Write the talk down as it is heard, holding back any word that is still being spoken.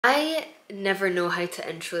I never know how to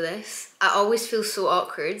intro this. I always feel so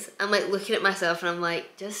awkward. I'm like looking at myself and I'm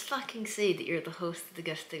like, just fucking say that you're the host of the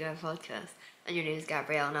Gift to Go podcast and your name is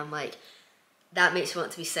Gabrielle, and I'm like, that makes me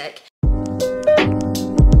want to be sick.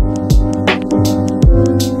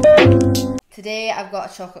 Today I've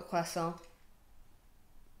got a chocolate croissant,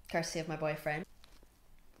 courtesy of my boyfriend.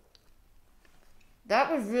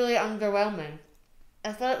 That was really underwhelming.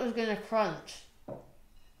 I thought it was gonna crunch.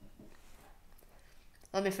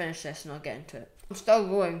 Let me finish this and I'll get into it. I'm still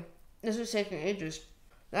going. This is taking ages.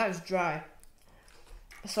 That was dry.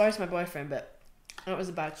 Sorry to my boyfriend, but that was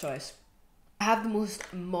a bad choice. I have the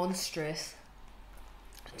most monstrous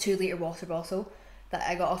 2-litre water bottle that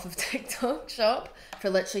I got off of TikTok shop for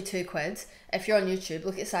literally £2. If you're on YouTube,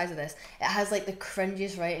 look at the size of this. It has like the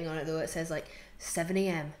cringiest writing on it though. It says like 7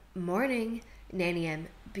 AM, morning, 9 AM,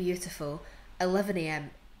 beautiful, 11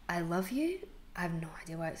 AM, I love you. I have no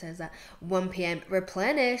idea why it says that. 1 PM,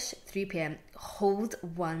 replenish. 3 PM, hold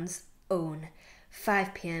one's own.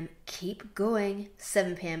 5 PM, keep going.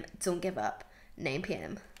 7 PM, don't give up. 9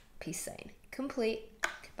 PM, peace sign. Complete.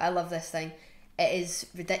 But I love this thing. It is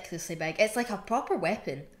ridiculously big. It's like a proper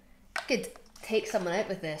weapon. I could take someone out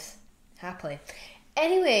with this, happily.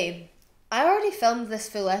 Anyway, I already filmed this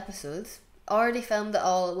full episode. Already filmed it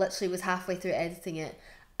all, literally was halfway through editing it.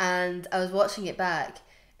 And I was watching it back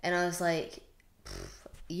and I was like,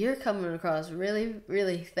 you're coming across really,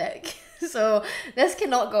 really thick. So this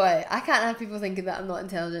cannot go out. I can't have people thinking that I'm not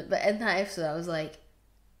intelligent. But in that episode, I was like,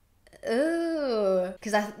 ooh.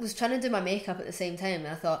 Because I was trying to do my makeup at the same time. And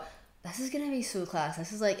I thought, this is going to be so class.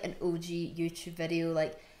 This is like an OG YouTube video,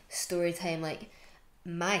 like story time. Like,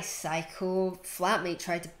 my psycho flatmate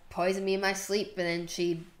tried to poison me in my sleep. And then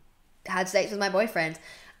she had sex with my boyfriend.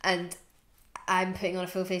 And I'm putting on a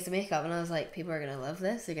full face of makeup. And I was like, people are going to love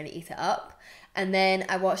this. They're going to eat it up. And then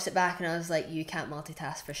I watched it back and I was like, you can't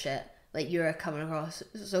multitask for shit. Like, you're coming across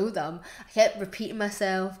so dumb. I kept repeating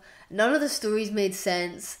myself. None of the stories made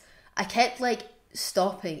sense. I kept like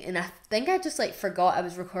stopping and I think I just like forgot I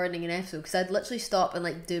was recording an episode because I'd literally stop and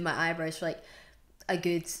like do my eyebrows for like a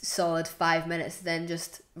good solid 5 minutes, then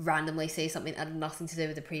just randomly say something that had nothing to do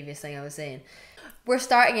with the previous thing I was saying. We're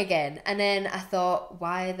starting again. And then I thought,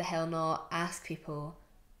 why the hell not ask people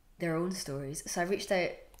their own stories? So I reached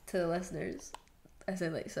out to the listeners. I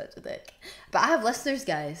sound like such a dick. But I have listeners,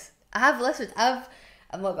 guys. I have listeners. I've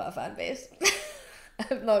not got a fan base.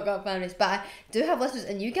 I've not got a fan base. But I do have listeners.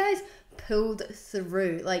 And you guys pulled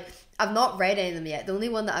through. Like, I've not read any of them yet. The only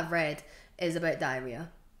one that I've read is about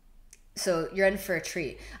diarrhea. So you're in for a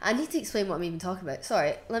treat. I need to explain what I'm even talking about.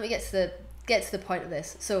 Sorry. Let me get to the point of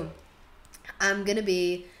this. So I'm going to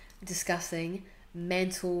be discussing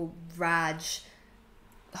mental rage,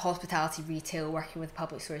 hospitality, retail, working with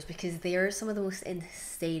public stores, because they are some of the most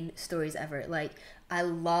insane stories ever. Like, I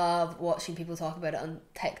love watching people talk about it on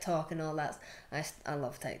TikTok and all that. I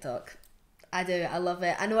love TikTok. I do. I love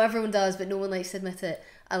it. I know everyone does, but no one likes to admit it.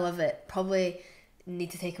 I love it. Probably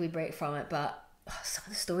need to take a wee break from it, but some of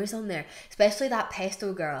the stories on there, especially that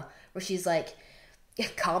pesto girl where she's like,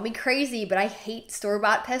 call me crazy, but I hate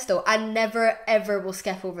store-bought pesto. I never ever will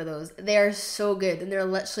skip over those. They are so good and they're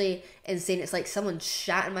literally insane. It's like someone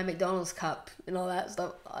shat in my McDonald's cup and all that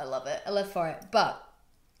stuff. I love it. I live for it. But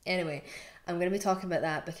anyway, I'm going to be talking about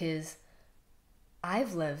that because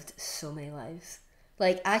I've lived so many lives.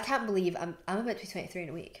 Like, I can't believe I'm about to be 23 in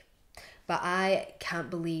a week, but I can't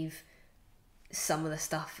believe some of the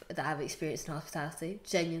stuff that I've experienced in hospitality,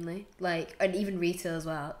 genuinely. Like, and even retail as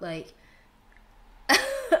well. Like,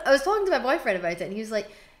 I was talking to my boyfriend about it and he was like,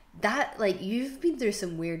 that, like, you've been through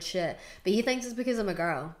some weird shit. But he thinks it's because I'm a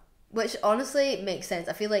girl, which honestly makes sense.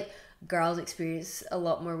 I feel like girls experience a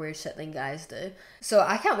lot more weird shit than guys do. So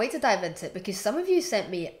I can't wait to dive into it because some of you sent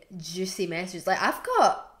me juicy messages. Like, I've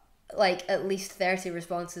got like at least 30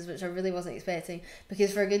 responses, which I really wasn't expecting,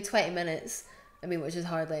 because for a good 20 minutes, I mean, which is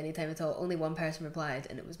hardly any time at all, only one person replied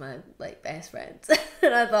and it was my like best friend.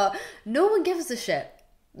 And I thought, no one gives a shit.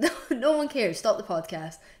 No one cares. Stop the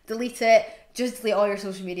podcast. Delete it. Just delete all your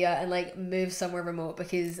social media and like move somewhere remote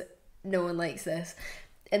because no one likes this.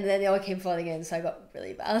 And then they all came flooding in, so I got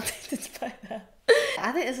really validated by that.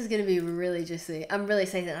 I think this is going to be really juicy. I'm really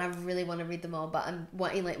excited and I really want to read them all, but I'm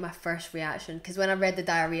wanting like my first reaction, because when I read the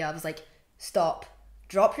diarrhea I was like, stop,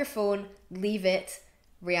 drop your phone, leave it,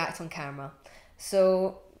 react on camera.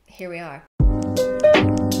 So here we are.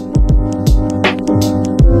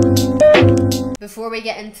 Before we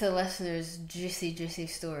get into listeners' juicy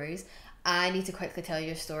stories, I need to quickly tell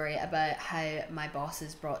you a story about how my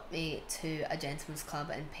bosses brought me to a gentleman's club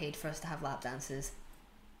and paid for us to have lap dances.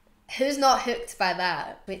 Who's not hooked by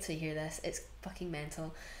that? Wait till you hear this. It's fucking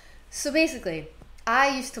mental. So basically,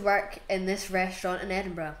 I used to work in this restaurant in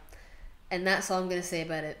Edinburgh, and that's all I'm going to say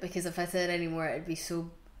about it, because if I said any more it'd be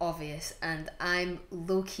so obvious, and I'm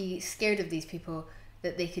low-key scared of these people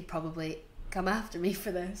that they could probably come after me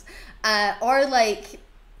for this, or like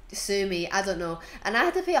sue me, I don't know. And I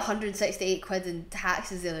had to pay 168 quid in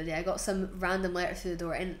taxes the other day. I got some random letter through the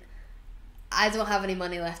door, and I don't have any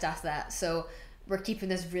money left after that, so we're keeping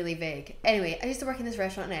this really vague. Anyway, I used to work in this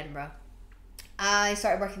restaurant in Edinburgh. I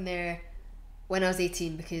started working there when I was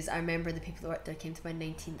 18, because I remember the people that worked there came to my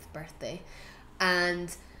 19th birthday,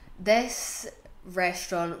 and this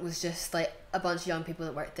restaurant was just like a bunch of young people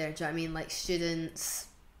that worked there. Do you know what I mean? Like students,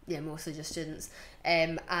 yeah, mostly just students,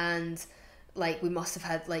 and like we must have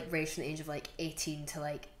had like ranged from the age of like 18 to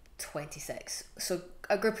like 26, so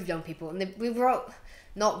a group of young people, and we were all,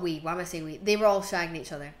 not we, why am I saying we, they were all shagging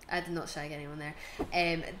each other. I did not shag anyone there,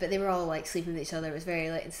 but they were all like sleeping with each other. It was very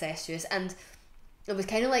like incestuous, and it was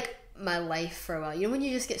kind of like my life for a while. You know when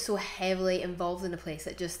you just get so heavily involved in a place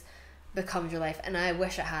that just becomes your life, and I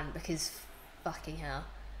wish it hadn't, because fucking hell,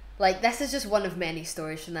 like this is just one of many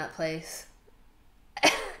stories from that place.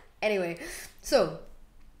 Anyway, so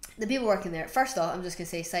the people working there, first off, I'm just going to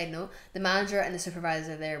say, side note, the manager and the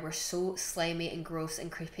supervisor there were so slimy and gross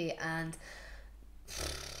and creepy, and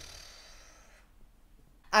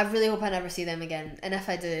I really hope I never see them again, and if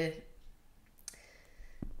I do,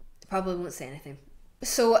 probably won't say anything.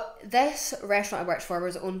 So this restaurant I worked for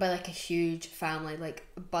was owned by like a huge family, like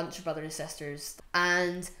a bunch of brothers and sisters,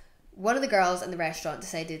 and one of the girls in the restaurant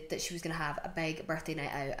decided that she was going to have a big birthday night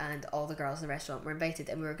out, and all the girls in the restaurant were invited,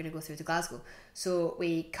 and we were going to go through to Glasgow. So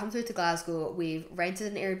we come through to Glasgow, we've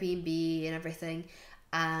rented an Airbnb and everything,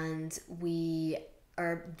 and we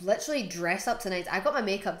are literally dressed up tonight. I got my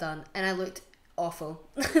makeup done and I looked awful.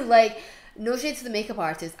 Like, no shade to the makeup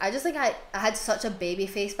artist, I just think I had such a baby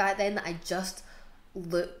face back then that I just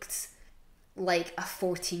looked like a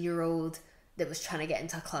 14-year-old that was trying to get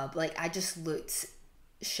into a club. Like, I just looked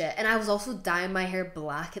shit, and I was also dyeing my hair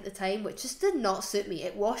black at the time, which just did not suit me.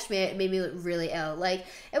 It washed me out, it made me look really ill. Like,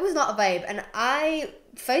 it was not a vibe, and I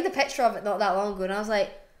found a picture of it not that long ago, and I was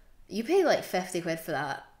like, you paid like 50 quid for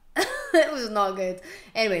that. It was not good.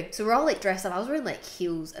 Anyway, so we're all like dressed up. I was wearing like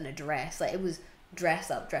heels and a dress, like it was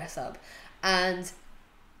dress up, and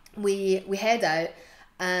we head out,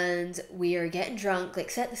 and we are getting drunk.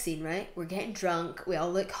 Like, set the scene, right? We're getting drunk, we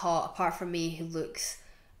all look hot apart from me, who looks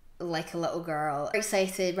like a little girl. We're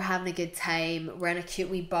excited, we're having a good time, we're in a cute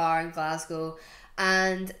wee bar in Glasgow,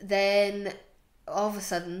 and then all of a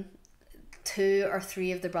sudden 2 or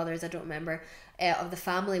 3 of the brothers, I don't remember, of the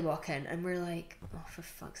family walk in, and we're like, oh, for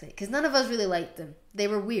fuck's sake, because none of us really liked them. They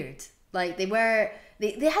were weird. Like, they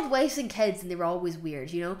had wives and kids, and they were always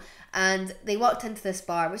weird, you know. And they walked into this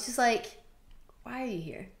bar, which is like, why are you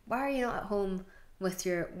here? Why are you not at home with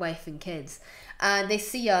your wife and kids? And they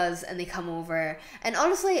see us and they come over, and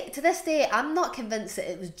honestly, to this day, I'm not convinced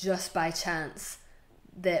that it was just by chance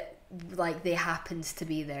that like they happened to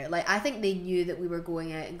be there. Like, I think they knew that we were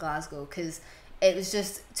going out in Glasgow, because it was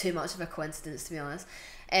just too much of a coincidence, to be honest.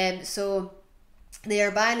 So they are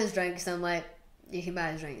buying us drinks, and I'm like, you can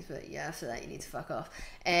buy us drinks, but yeah, after that you need to fuck off.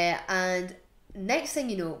 And next thing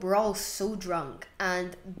you know, we're all so drunk,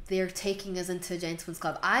 and they're taking us into a gentleman's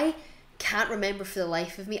club. I can't remember for the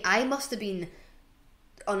life of me. I must have been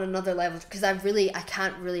on another level, because I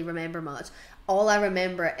can't really remember much. All I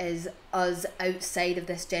remember is us outside of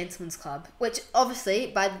this gentleman's club, which obviously,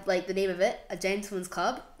 by like the name of it, a gentleman's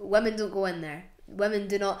club, women don't go in there. Women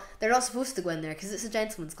do not, they're not supposed to go in there, because it's a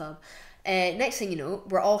gentleman's club. Next thing you know,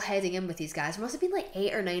 we're all heading in with these guys. There must have been like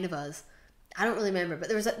 8 or 9 of us. I don't really remember, but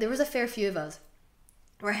there was a fair few of us.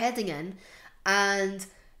 We're heading in, and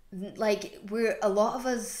like, a lot of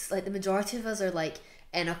us, like the majority of us, are like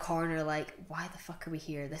in a corner, like, why the fuck are we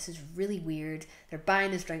here? This is really weird. They're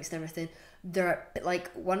buying us drinks and everything. They're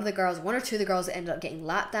like, one or two of the girls that ended up getting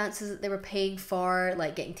lap dances that they were paying for,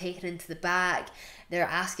 like getting taken into the back. They're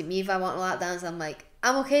asking me if I want a lap dance. I'm like,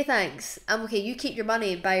 I'm okay, thanks. I'm okay. You keep your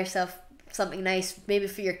money and buy yourself something nice, maybe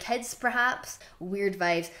for your kids, perhaps. Weird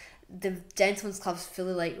vibes. The gentleman's club's full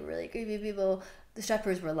of like really creepy people. The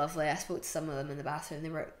strippers were lovely. I spoke to some of them in the bathroom. They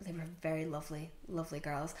were very lovely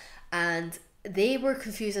girls, and they were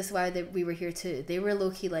confused as to why we were here too. They were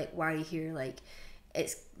low-key like, why are you here? Like,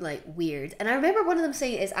 it's like weird. And I remember one of them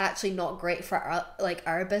saying it's actually not great for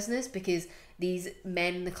our business, because these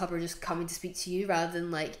men in the club are just coming to speak to you rather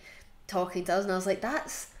than like talking to us. And I was like,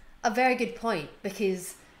 that's a very good point,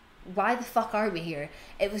 because why the fuck are we here?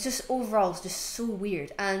 It was just overall just so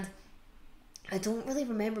weird. And I don't really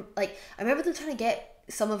remember, like, I remember them trying to get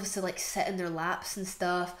some of us to like sit in their laps and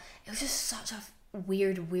stuff. It was just such a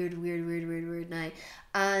weird night.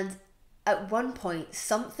 And at one point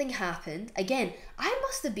something happened. Again, I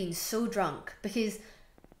must have been so drunk because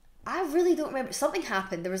I really don't remember. Something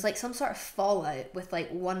happened. There was like some sort of fallout with like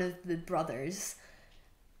one of the brothers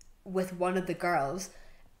with one of the girls,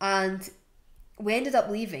 and we ended up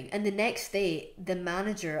leaving. And the next day, the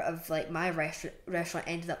manager of like my restaurant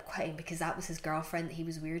ended up quitting because that was his girlfriend that he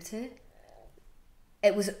was weird to.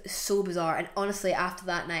 It was so bizarre. And honestly, after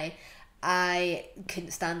that night, I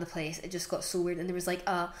couldn't stand the place. It just got so weird. And there was like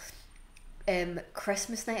a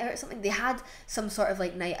Christmas night out or something. They had some sort of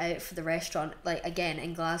like night out for the restaurant, like again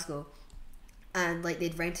in Glasgow, and like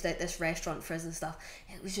they'd rented out this restaurant for us and stuff.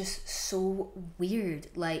 It was just so weird.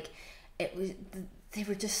 Like it was, they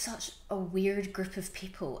were just such a weird group of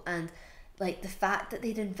people, and like the fact that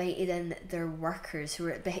they'd invited in their workers who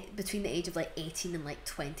were between the age of like 18 and like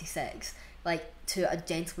 26, like to a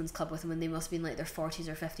gentleman's club with them when they must have been like their 40s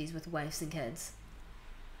or 50s with wives and kids.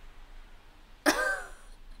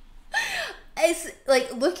 It's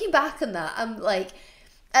like, looking back on that, I'm like,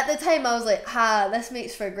 at the time I was like, this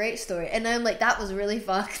makes for a great story, and now I'm like, that was really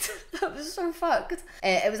fucked. That was so fucked.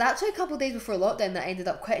 It was actually a couple of days before lockdown that I ended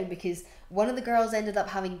up quitting because one of the girls ended up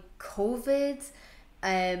having COVID,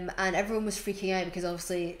 and everyone was freaking out because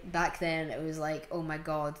obviously back then it was like, oh my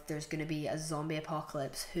god, there's going to be a zombie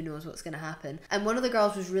apocalypse, who knows what's going to happen. And one of the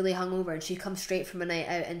girls was really hungover, and she come straight from a night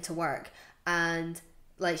out into work, and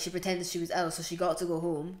like she pretended she was ill, so she got to go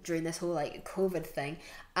home during this whole like COVID thing,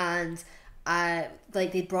 and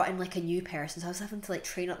like they brought in like a new person, so I was having to like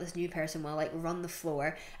train up this new person while like run the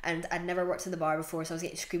floor, and I'd never worked in the bar before, so I was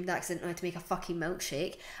getting screamed at because I didn't know how to make a fucking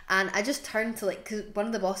milkshake. And I just turned to like, because one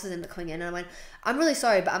of the bosses ended up coming in, and I went, I'm really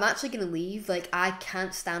sorry, but I'm actually gonna leave. Like, I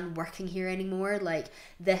can't stand working here anymore. Like,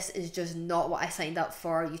 this is just not what I signed up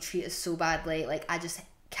for. You treat us so badly. Like, I just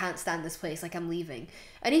can't stand this place. Like, I'm leaving.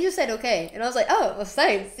 And he just said okay, and I was like, oh, well,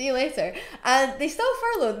 fine, see you later. And they still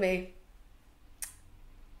furloughed me.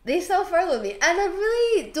 And I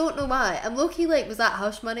really don't know why. I'm low-key like, was that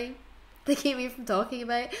hush money? They keep me from talking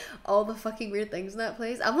about all the fucking weird things in that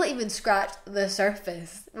place. I've not even scratched the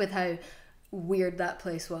surface with how weird that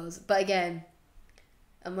place was. But again,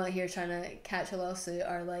 I'm not here trying to catch a lawsuit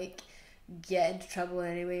or like get into trouble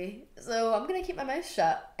anyway, so I'm gonna keep my mouth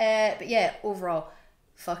shut. But yeah, overall,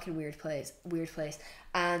 fucking weird place.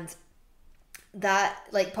 And that,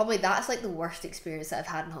 like, probably that's like the worst experience that I've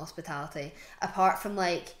had in hospitality, apart from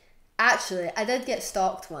like, actually I did get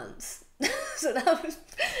stalked once. So that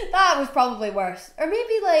was probably worse, or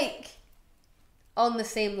maybe like on the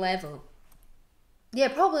same level. Yeah,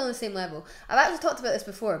 probably on the same level. I've actually talked about this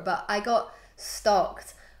before, but I got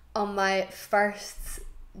stalked on my first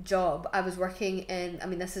job. I was working in, I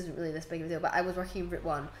mean, this isn't really this big of a deal, but I was working in Route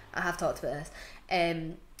 1. I have talked about this.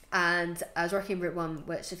 And I was working in Route 1,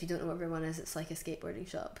 which, if you don't know what Route 1 is, it's like a skateboarding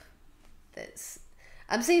shop.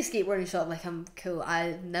 I'm saying skateboarding shop like I'm cool.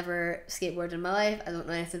 I've never skateboarded in my life. I don't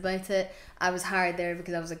know anything about it. I was hired there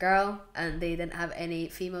because I was a girl, and they didn't have any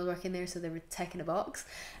females working there, so they were ticking a box.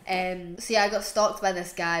 So yeah, I got stalked by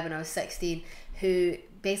this guy when I was 16, who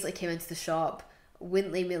basically came into the shop,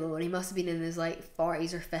 wouldn't leave me alone. He must have been in his like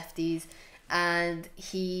 40s or 50s, and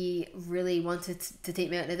he really wanted to take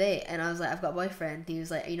me out on a date. And I was like, I've got a boyfriend. He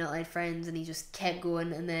was like, are you not allowed friends? And he just kept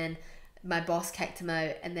going, and then my boss kicked him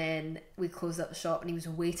out, and then we closed up the shop, and he was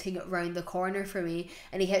waiting around the corner for me,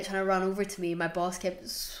 and he kept trying to run over to me. My boss kept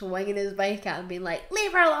swinging his bike at him, being like,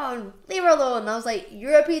 leave her alone, and I was like,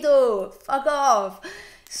 you're a pedo, fuck off.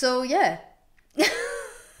 So yeah.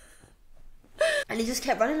 And he just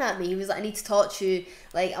kept running at me. He was like, I need to talk to you,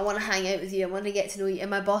 like, I want to hang out with you, I want to get to know you.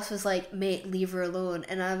 And my boss was like, mate, leave her alone.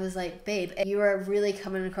 And I was like, babe, you are really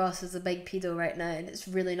coming across as a big pedo right now, and it's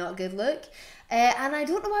really not a good look. And I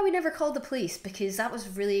don't know why we never called the police, because that was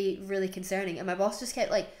really, really concerning. And my boss just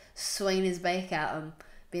kept like swinging his bike at him,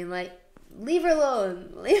 being like, leave her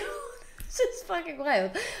alone, leave her alone. It's just fucking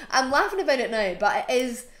wild. I'm laughing about it now, but it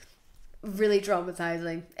is really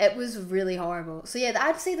traumatizing. It was really horrible. So yeah,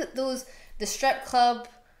 I'd say that the strip club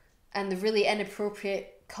and the really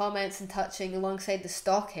inappropriate comments and touching alongside the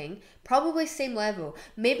stalking, probably same level.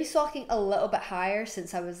 Maybe stalking a little bit higher,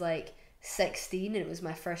 since I was like 16 and it was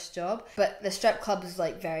my first job, but the strip club was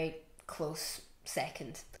like very close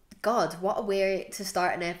second. God, what a way to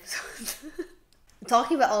start an episode.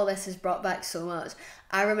 Talking about all this has brought back so much.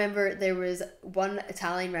 I remember there was one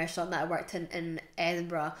Italian restaurant that I worked in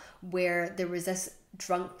Edinburgh, where there was this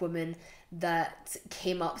drunk woman that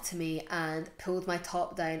came up to me and pulled my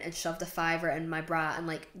top down and shoved a fiver in my bra and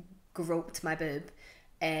like groped my boob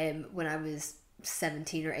when I was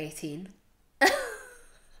 17 or 18.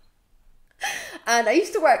 And I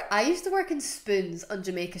used to work in Spoons on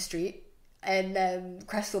Jamaica Street in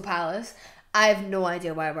Crystal Palace, I have no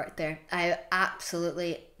idea why I worked there. I have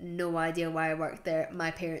absolutely no idea why I worked there.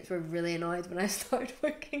 My parents were really annoyed when I started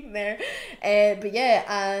working there. But yeah,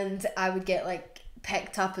 and I would get like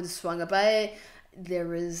picked up and swung about. There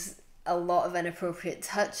was a lot of inappropriate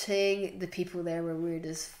touching. The people there were weird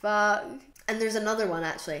as fuck. And there's another one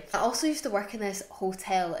actually. I also used to work in this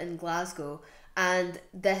hotel in Glasgow, and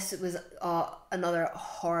this was another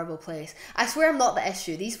horrible place. I swear I'm not the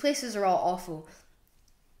issue. These places are all awful.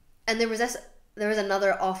 And there was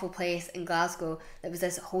another awful place in Glasgow. There was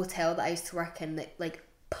this hotel that I used to work in that like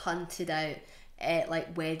punted out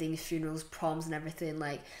like weddings, funerals, proms and everything.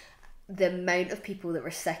 Like the amount of people that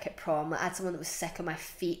were sick at prom. I had someone that was sick on my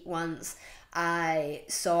feet once. I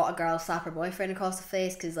saw a girl slap her boyfriend across the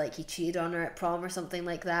face because like he cheated on her at prom or something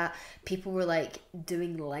like that. People were like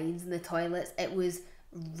doing lines in the toilets. It was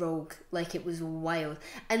rogue, like it was wild.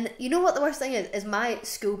 And you know what the worst thing is my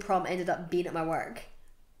school prom ended up being at my work,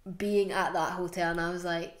 being at that hotel, and I was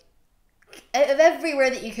like, out of everywhere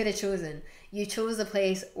that you could have chosen, you chose the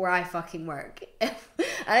place where I fucking work.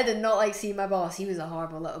 I did not like seeing my boss. He was a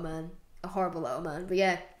horrible little man. But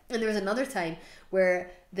yeah, and there was another time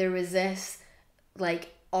where there was this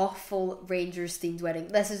like awful Rangers themed wedding.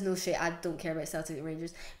 This is no shit, I don't care about Celtic and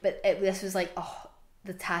Rangers, but this was like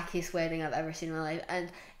the tackiest wedding I've ever seen in my life.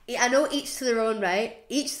 And I know each to their own, right?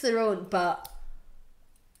 Each to their own, but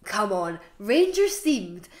come on, Rangers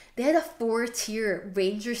themed. They had a 4-tier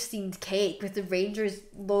Rangers themed cake with the Rangers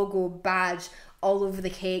logo badge all over the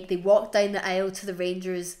cake. They walked down the aisle to the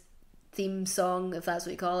Rangers theme song, if that's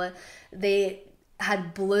what you call it. They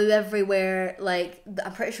had blue everywhere. Like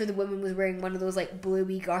I'm pretty sure the woman was wearing one of those like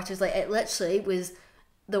bluey garters. Like it literally was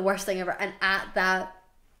the worst thing ever. And at that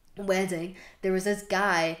wedding there was this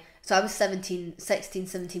guy, so I was 16,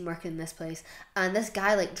 17 working in this place, and this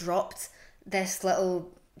guy like dropped this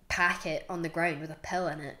little packet on the ground with a pill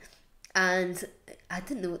in it, and I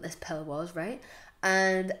didn't know what this pill was, right?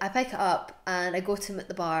 And I pick it up and I go to him at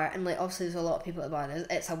the bar, and like obviously there's a lot of people at the bar,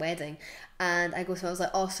 it's a wedding, and I go to him, I was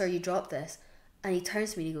like, oh sir, you dropped this. And he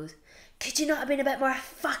turns to me and he goes, could you not have been a bit more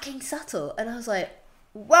fucking subtle? And I was like,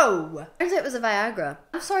 whoa. Turns out it was a Viagra.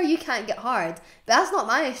 I'm sorry you can't get hard, but that's not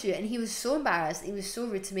my issue. And he was so embarrassed. He was so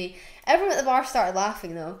rude to me. Everyone at the bar started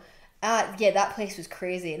laughing though. Yeah, that place was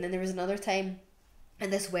crazy. And then there was another time in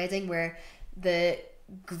this wedding where the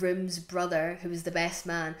groom's brother, who was the best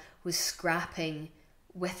man, was scrapping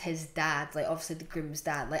with his dad, like obviously the groom's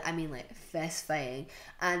dad, like I mean like fist fighting.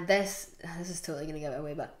 And this is totally gonna give it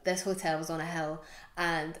away, but this hotel was on a hill,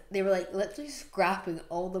 and they were like literally scrapping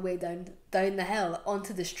all the way down the hill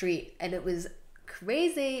onto the street, and it was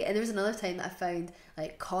crazy. And there was another time that I found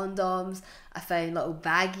like condoms, I found little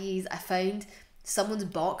baggies, I found someone's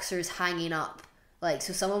boxers hanging up, like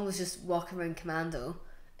so someone was just walking around commando.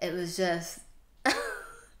 It was just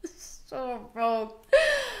so wrong.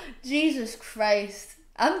 Jesus Christ,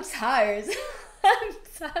 I'm tired. I'm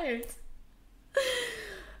tired.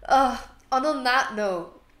 And on that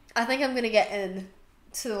note, I think I'm gonna get in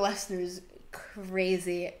to the listeners'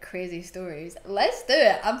 crazy stories. Let's do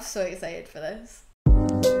it. I'm so excited for this.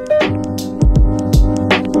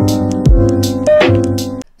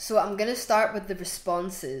 So I'm gonna start with the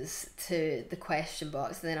responses to the question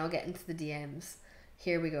box, and then I'll get into the DMs.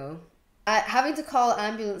 Here we go. Having to call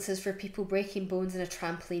ambulances for people breaking bones in a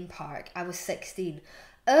trampoline park. I was 16.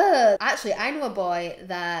 Actually, I know a boy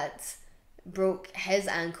that broke his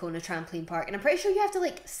ankle in a trampoline park, and I'm pretty sure you have to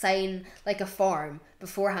like sign like a form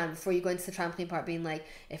beforehand before you go into the trampoline park being like,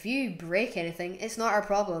 if you break anything, it's not our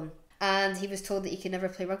problem. And he was told that he could never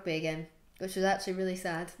play rugby again, which was actually really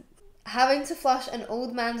sad. Having to flush an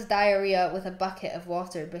old man's diarrhea with a bucket of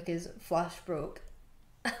water because flush broke.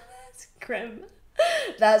 That's grim.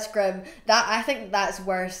 That's grim. I think that's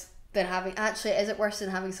worse than having... Actually, is it worse than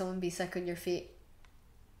having someone be sick on your feet?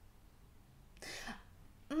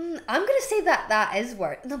 I'm going to say that is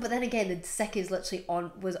worse. No, but then again, the sick is literally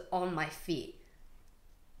was on my feet.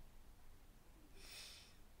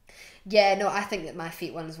 Yeah, no, I think that my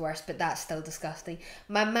feet one is worse, but that's still disgusting.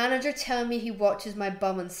 My manager telling me he watches my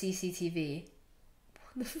bum on CCTV.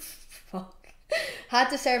 What the fuck? Had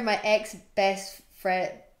to serve my ex-best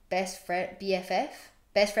friend, BFF?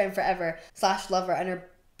 Best friend forever / lover, and her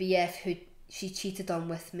BF who she cheated on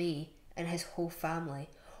with me and his whole family.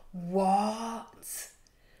 What?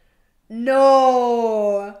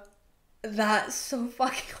 No! That's so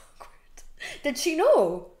fucking awkward. Did she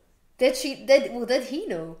know? Did he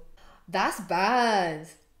know? That's bad.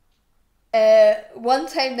 One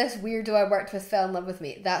time this weirdo I worked with fell in love with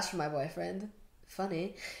me. That's from my boyfriend.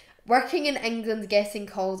 Funny. Working in England, getting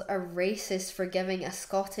called a racist for giving a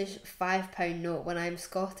Scottish £5 note when I'm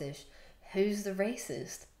Scottish. Who's the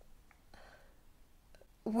racist?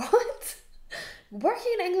 What?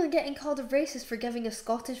 Working in England getting called a racist for giving a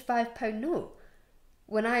Scottish £5 note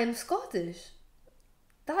when I am Scottish?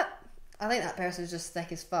 I think that person's just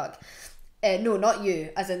thick as fuck. No, not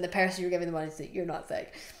you, as in the person you're giving the money to. You're not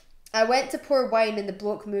thick. I went to pour wine and the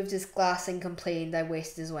bloke moved his glass and complained I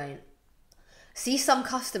wasted his wine. See, some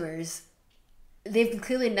customers, they've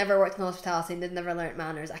clearly never worked in hospitality and they've never learnt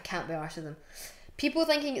manners. I can't be arsed with them. People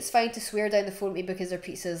thinking it's fine to swear down the phone to me because their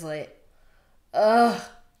pizza is late. Ugh.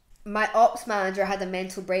 My ops manager had a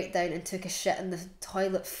mental breakdown and took a shit on the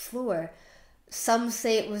toilet floor. Some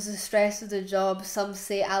say it was the stress of the job. Some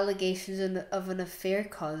say allegations of an affair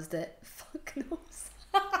caused it. Fuck knows.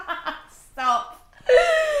 Stop.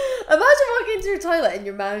 Imagine walking into your toilet and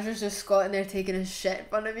your manager's just squatting there taking a shit in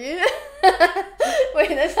front of you. Wait,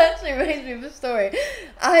 this actually reminds me of a story.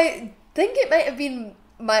 I think it might have been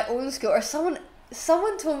my own school, or someone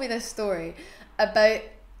told me this story about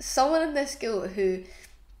someone in this school who,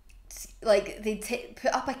 like, they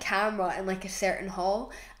put up a camera in like a certain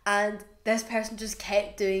hall, and this person just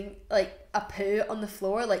kept doing like a poo on the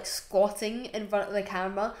floor, like squatting in front of the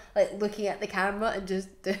camera, like looking at the camera and just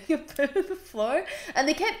doing a poo on the floor. And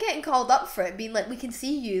they kept getting called up for it, being like, we can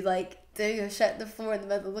see you like doing a shit on the floor in the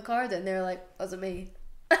middle of the corridor. And they're like, was it me?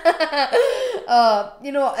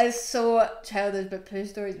 You know, it's so childish, but poo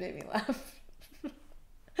stories make me laugh.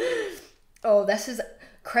 Oh, this is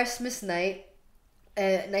Christmas night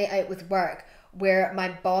out with work, where my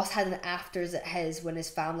boss had an afters at his when his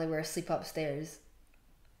family were asleep upstairs.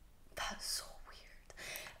 That's so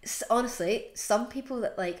weird. Honestly, some people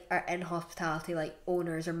that like are in hospitality, like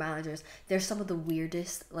owners or managers, they're some of the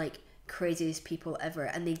weirdest, like craziest people ever,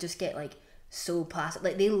 and they just get like so plastic.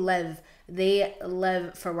 Like they live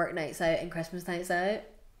for work nights out and Christmas nights out.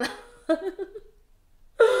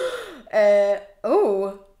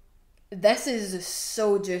 Oh, this is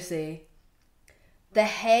so juicy. The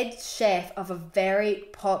head chef of a very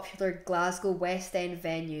popular Glasgow West End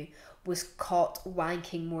venue was caught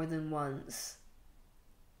wanking more than once.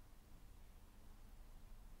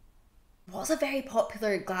 What's a very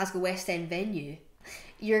popular Glasgow West End venue?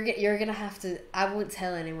 You're gonna have to. I won't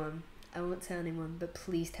tell anyone, but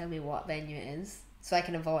please tell me what venue it is so I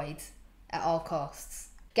can avoid at all costs.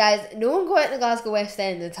 Guys, no one go out in the Glasgow West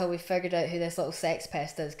End until we figured out who this little sex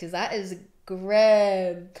pest is, because that is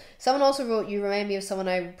grim. Someone also wrote, you remind me of someone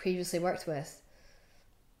I previously worked with.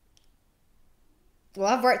 Well,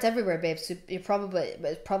 I've worked everywhere, babe, so it's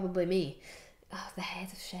probably me. Oh, the head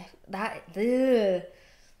of chef. That,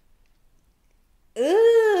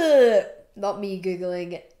 ugh. Not me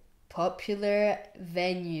Googling popular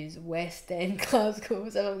venues, West End, Glasgow,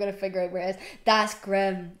 so I'm going to figure out where it is. That's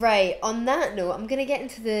grim. Right, on that note, I'm going to get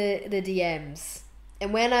into the DMs.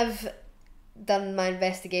 And when I've done my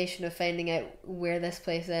investigation of finding out where this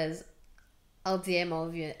place is, I'll DM all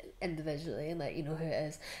of you individually and let you know who it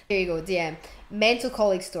is. Here you go, DM. Mental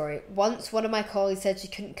colleague story. Once one of my colleagues said she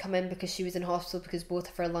couldn't come in because she was in hospital because both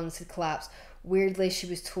of her lungs had collapsed. Weirdly, she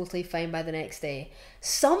was totally fine by the next day.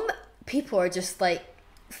 Some people are just like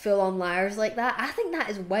full-on liars like that. I think that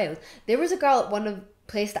is wild. There was a girl at one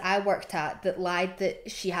place that I worked at that lied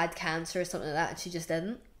that she had cancer or something like that, and she just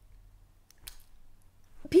didn't.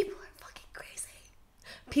 People are fucking crazy.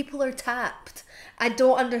 People are tapped. I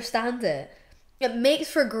don't understand it. It makes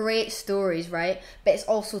for great stories, right? But it's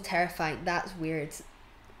also terrifying. That's weird.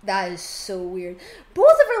 That is so weird.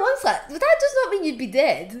 Both of her lungs collapsed. That does not mean you'd be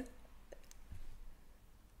dead.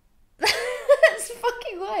 That's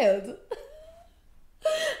fucking wild.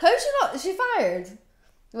 How's she not? Is she fired?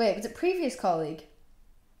 Wait, was it previous colleague?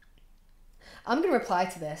 I'm going to reply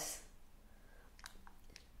to this.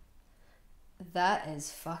 That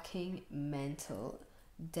is fucking mental.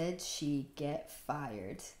 Did she get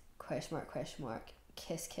fired? Question mark, question mark.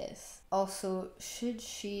 Kiss, kiss. Also, should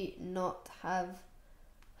she not have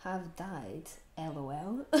died?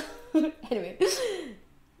 LOL. Anyway.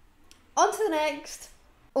 On to the next.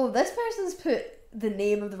 Oh, this person's put the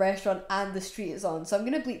name of the restaurant and the street it's on, so I'm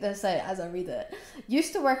going to bleep this out as I read it.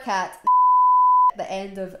 Used to work at the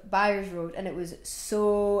end of Byers Road, and it was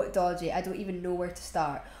so dodgy, I don't even know where to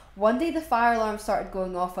start. One day the fire alarm started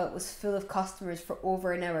going off while it was full of customers for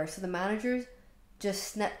over an hour, so the managers just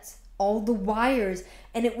snipped all the wires,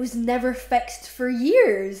 and it was never fixed for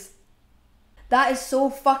years. That is so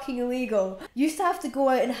fucking illegal. Used to have to go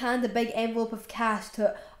out and hand a big envelope of cash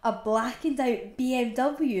to a blackened out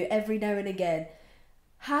BMW every now and again.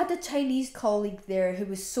 Had a Chinese colleague there who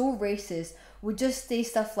was so racist, would just say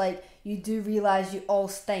stuff like, you do realise you all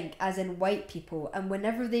stink, as in white people, and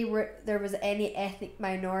whenever there was any ethnic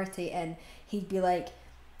minority in, he'd be like,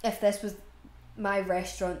 if this was my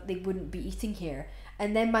restaurant, they wouldn't be eating here.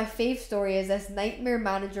 And then my fave story is this nightmare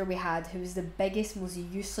manager we had who was the biggest, most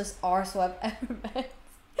useless arsehole I've ever met.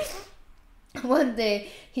 One day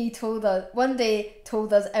told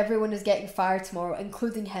us everyone is getting fired tomorrow,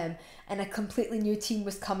 including him, and a completely new team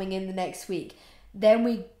was coming in the next week. Then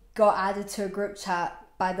we got added to a group chat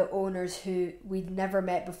by the owners who we'd never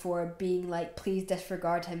met before, being like, please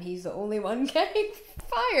disregard him, he's the only one getting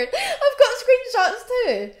fired. I've got screenshots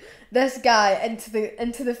too. This guy into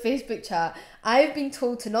the Facebook chat. I've been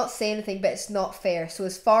told to not say anything, but it's not fair. So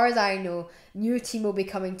as far as I know, new team will be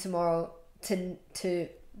coming tomorrow to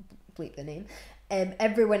bleep the name.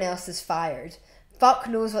 Everyone else is fired. Fuck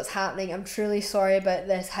knows what's happening. I'm truly sorry about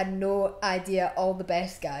this. Had no idea. All the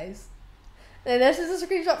best, guys. And this is a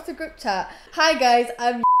screenshot of the group chat. Hi guys,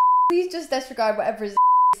 I'm please just disregard whatever is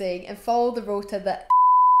saying and follow the rota that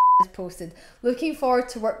is posted. Looking forward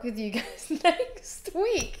to work with you guys next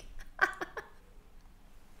week.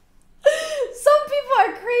 Some people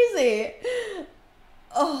are crazy.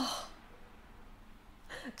 Oh.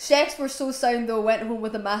 Chefs were so sound though, went home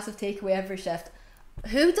with a massive takeaway every shift.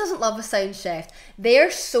 Who doesn't love a sound chef?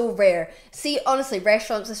 They're so rare. See, honestly,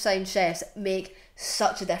 restaurants with sound chefs make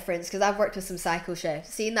such a difference, because I've worked with some psycho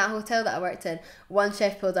chefs. See, in that hotel that I worked in, one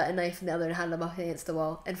chef pulled out a knife and the other and handed them up against the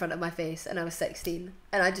wall in front of my face, and I was 16,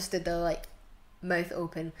 and I just stood there like mouth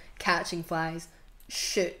open, catching flies,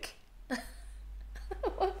 shook.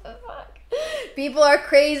 What the fuck? People are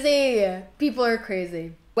crazy. People are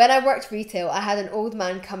crazy. When I worked retail, I had an old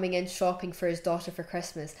man coming in shopping for his daughter for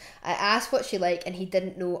Christmas. I asked what she liked and he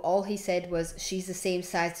didn't know. All he said was, she's the same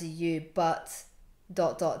size as you, but ...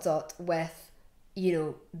 with, you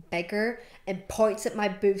know, bigger, and points at my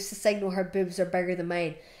boobs to signal her boobs are bigger than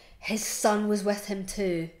mine. His son was with him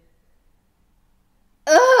too.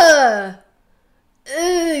 Ugh!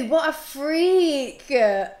 Ugh, what a freak!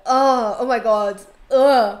 Oh my god.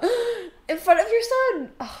 Ugh! In front of your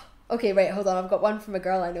son! Oh. Okay, wait, hold on. I've got one from a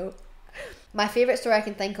girl I know. My favourite story I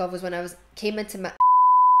can think of was when I came into my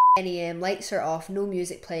 10 a.m, lights are off, no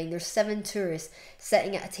music playing. There's 7 tourists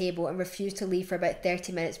sitting at a table and refused to leave for about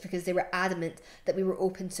 30 minutes because they were adamant that we were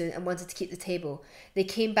open soon and wanted to keep the table. They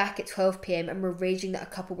came back at 12 p.m. and were raging that a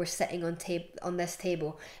couple were sitting on this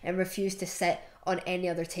table and refused to sit on any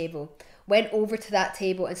other table. Went over to that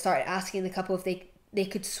table and started asking the couple if they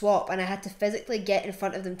could swap, and I had to physically get in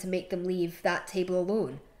front of them to make them leave that table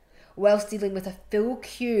alone, whilst dealing with a full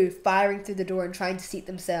queue firing through the door and trying to seat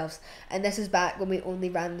themselves. And this is back when we only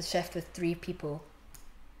ran the shift with 3 people.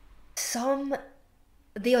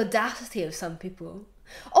 The audacity of some people.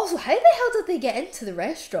 Also, how the hell did they get into the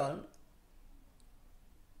restaurant?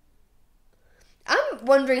 I'm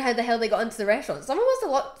wondering how the hell they got into the restaurant. Someone must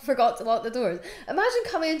have forgot to lock the doors. Imagine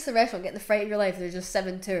coming into the restaurant, getting the fright of your life, there's just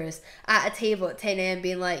 7 tourists at a table at 10 a.m.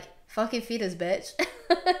 being like, fucking feed us, bitch.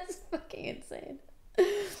 That's fucking insane.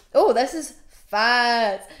 Oh, this is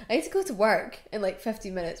fat. I need to go to work in like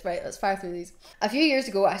 15 minutes. Right, let's fire through these. A few years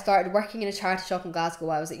ago, I started working in a charity shop in Glasgow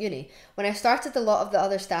while I was at uni. When I started, a lot of the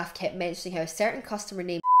other staff kept mentioning how a certain customer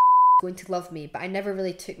named going to love me, but I never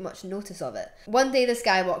really took much notice of it. One day this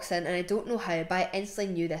guy walks in and I don't know how, but I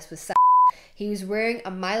instantly knew this was Sam. He was wearing a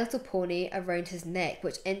My Little Pony around his neck,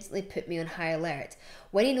 which instantly put me on high alert.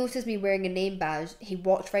 When he noticed me wearing a name badge, he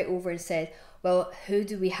walked right over and said, well, who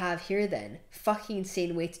do we have here then? Fucking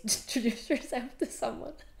insane way to introduce yourself to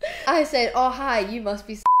someone. I said, oh hi, you must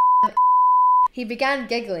be Sam. He began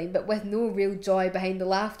giggling, but with no real joy behind the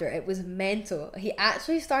laughter. It was mental. He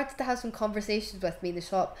actually started to have some conversations with me in the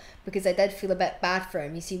shop because I did feel a bit bad for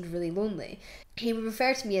him. He seemed really lonely. He would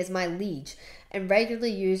refer to me as my liege and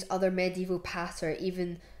regularly used other medieval patter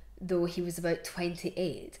even though he was about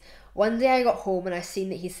 28. One day I got home and I seen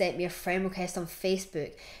that he sent me a friend request on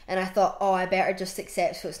Facebook, and I thought, oh, I better just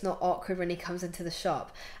accept so it's not awkward when he comes into the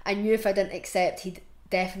shop. I knew if I didn't accept, he'd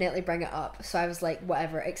definitely bring it up, so I was like,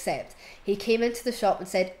 whatever, accept. He came into the shop and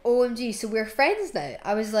said, OMG, so we're friends now?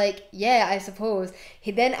 I was like, yeah, I suppose.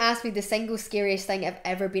 He then asked me the single scariest thing I've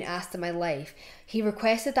ever been asked in my life. He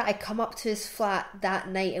requested that I come up to his flat that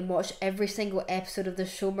night and watch every single episode of the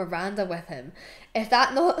show Miranda with him. If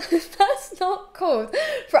that's not code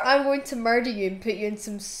for I'm going to murder you and put you in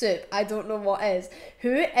some soup, I don't know what is.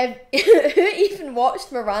 Who even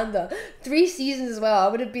watched Miranda? 3 seasons as well.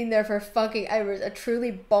 I would have been there for fucking hours. A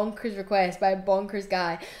truly bonkers request by a bonkers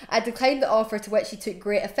guy. I declined the offer, to which he took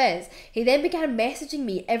great offence. He then began messaging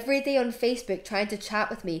me every day on Facebook, trying to chat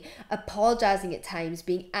with me, apologising at times,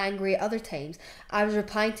 being angry at other times. I was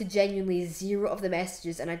replying to genuinely 0 of the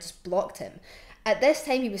messages and I just blocked him. At this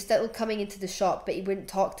time, he was still coming into the shop, but he wouldn't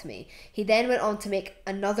talk to me. He then went on to make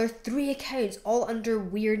another 3 accounts, all under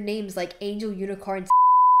weird names like Angel, Unicorn,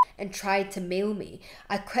 and tried to mail me.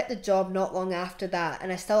 I quit the job not long after that,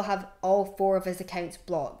 and I still have all 4 of his accounts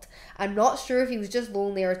blocked. I'm not sure if he was just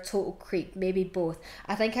lonely or a total creep, maybe both.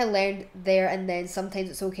 I think I learned there and then sometimes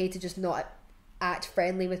it's okay to just not act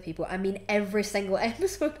friendly with people. I mean, every single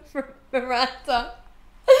episode for Miranda.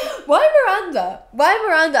 Why Miranda? Why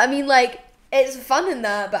Miranda? I mean, like, it's fun in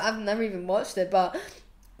that, but I've never even watched it. But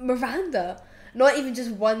Miranda, not even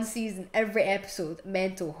just one season, every episode.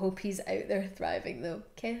 Mental. Hope he's out there thriving though.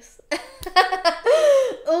 Kiss.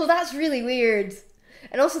 Oh, that's really weird.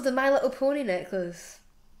 And also the My Little Pony necklace.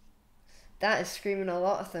 That is screaming a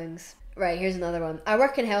lot of things. Right, here's another one. I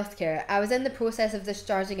work in healthcare. I was in the process of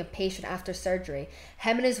discharging a patient after surgery.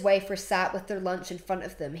 Him and his wife were sat with their lunch in front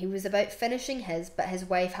of them. He was about finishing his, but his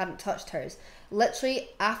wife hadn't touched hers. Literally,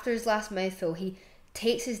 after his last mouthful, he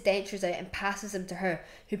takes his dentures out and passes them to her,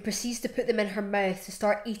 who proceeds to put them in her mouth to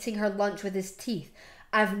start eating her lunch with his teeth.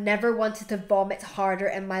 I've never wanted to vomit harder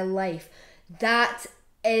in my life. That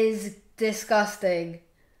is disgusting.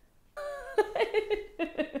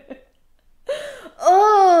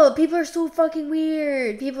 Oh, people are so fucking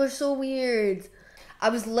weird. People are so weird. I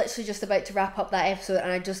was literally just about to wrap up that episode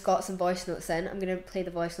and I just got some voice notes in. I'm going to play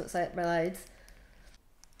the voice notes out loud.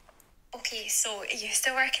 Okay, so I used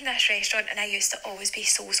to work in this restaurant and I used to always be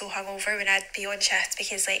so hungover when I'd be on shift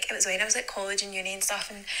because, like, it was when I was at college and uni and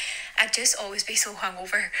stuff, and I'd just always be so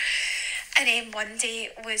hungover. And then one day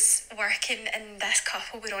was working and this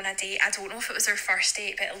couple were on a date. I don't know if it was their first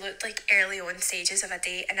date, but it looked like early on stages of a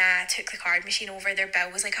date, and I took the card machine over. Their bill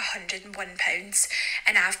was like £101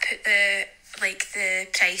 and I've put the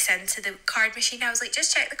price into the card machine. I was like,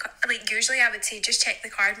 just check the like, usually I would say just check the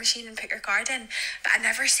card machine and put your card in, but I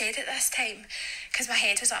never said it this time because my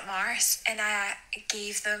head was up Mars, and I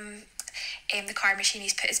gave them the card machine.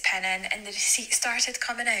 He's put his pin in and the receipt started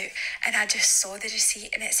coming out, and I just saw the receipt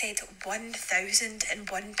and it said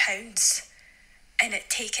 £1,001 and it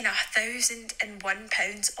taken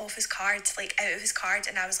 £1,001 off his card, like out of his card,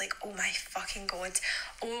 and I was like, oh my fucking god,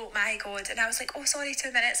 oh my god. And I was like, oh sorry,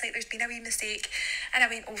 2 minutes, like there's been a wee mistake. And I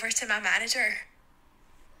went over to my manager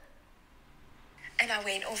and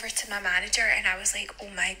I was like, oh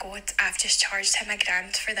my god, I've just charged him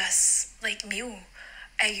 £1,000 for this like meal.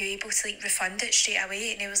 Are you able to like refund it straight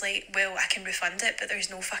away? And he was like, well, I can refund it, but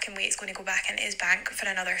there's no fucking way it's going to go back into his bank for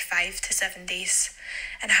another 5 to 7 days.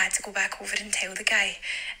 And I had to go back over and tell the guy,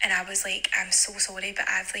 and I was like, I'm so sorry, but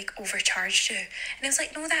I've like overcharged you. And he was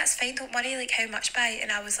like, no, that's fine, don't worry, like how much by?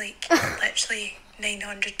 And I was like, literally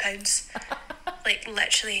 £900. Like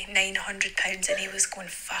literally £900, and he was going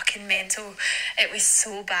fucking mental. It was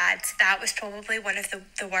so bad. That was probably one of the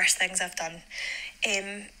worst things I've done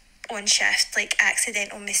on shift, like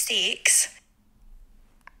accidental mistakes.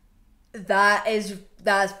 That's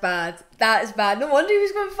bad. That is bad. No wonder he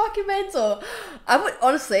was going fucking mental.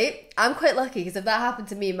 Honestly, I'm quite lucky because if that happened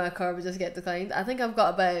to me, my car would just get declined. I think I've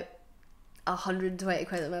got about 120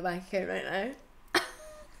 quid in my bank account right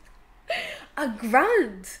now.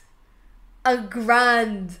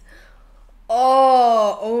 £1,000.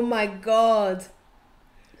 Oh my god.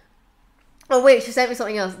 Oh wait, she sent me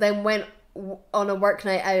something else. Then went on a work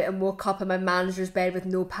night out and woke up in my manager's bed with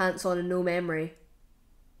no pants on and no memory.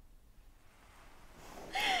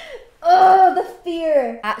 Oh, the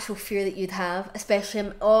fear. Actual fear that you'd have, especially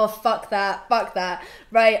fuck that.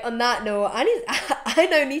 Right, on that note, I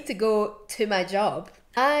now need to go to my job.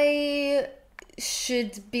 I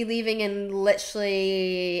should be leaving in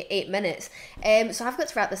literally 8 minutes. So I've got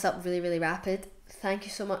to wrap this up really rapid. Thank you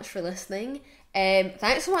so much for listening.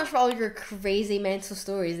 Thanks so much for all your crazy mental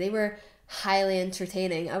stories. They were highly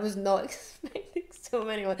entertaining. I was not expecting so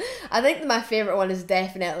many ones. I think my favourite one is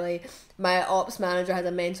definitely my ops manager had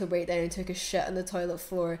a mental breakdown and took a shit on the toilet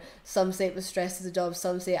floor. Some say it was stress to the job,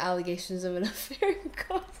 some say allegations of an affair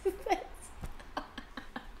caused this.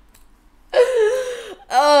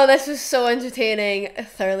 Oh, this was so entertaining. I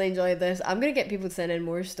thoroughly enjoyed this. I'm going to get people to send in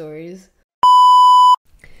more stories.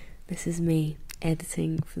 This is me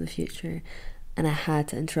editing for the future, and I had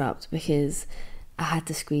to interrupt because I had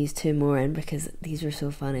to squeeze 2 more in because these were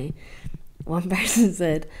so funny. One person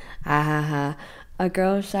said, ha ha ha, a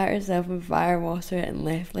girl shot herself in fire water and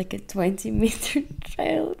left like a 20-metre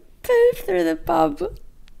trail of poo through the pub.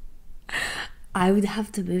 I would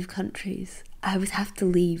have to move countries. I would have to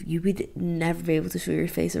leave. You would never be able to show your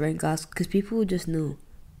face around Glasgow because people would just know.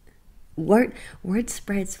 Word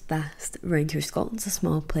spreads fast around here. Scotland's a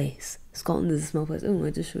small place. Scotland is a small place. Oh,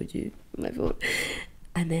 I just showed you my phone.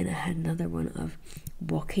 And then I had another one of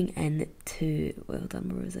walking into... Well done,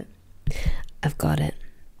 where was it? I've got it.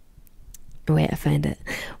 Wait, I found it.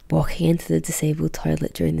 Walking into the disabled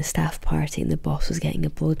toilet during the staff party and the boss was getting a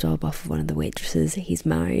blowjob off of one of the waitresses. He's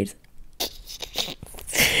married.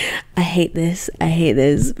 I hate this,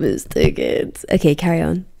 but it's too good. Okay, carry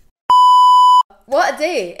on. What a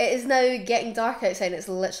day. It is now getting dark outside and it's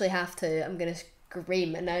literally 2:30. I'm going to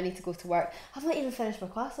scream and now I need to go to work. I haven't even finished my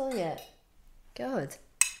class on yet. God.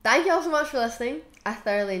 Thank you all so much for listening. I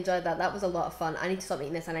thoroughly enjoyed that. That was a lot of fun. I need to stop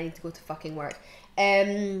eating this and I need to go to fucking work.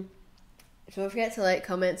 Don't forget to like,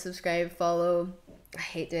 comment, subscribe, follow. I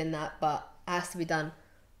hate doing that, but it has to be done.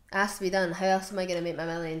 It has to be done. How else am I going to make my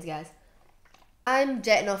millions, guys? I'm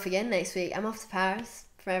jetting off again next week. I'm off to Paris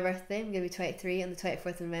for my birthday. I'm going to be 23 on the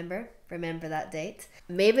 24th of November. Remember that date.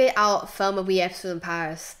 Maybe I'll film a wee episode in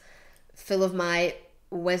Paris full of my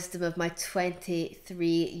wisdom of my 23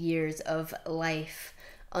 years of life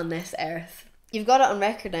on this earth. You've got it on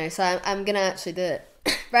record now, so I'm going to actually do it.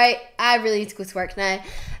 Right, I really need to go to work now.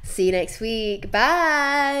 See you next week.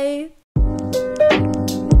 Bye.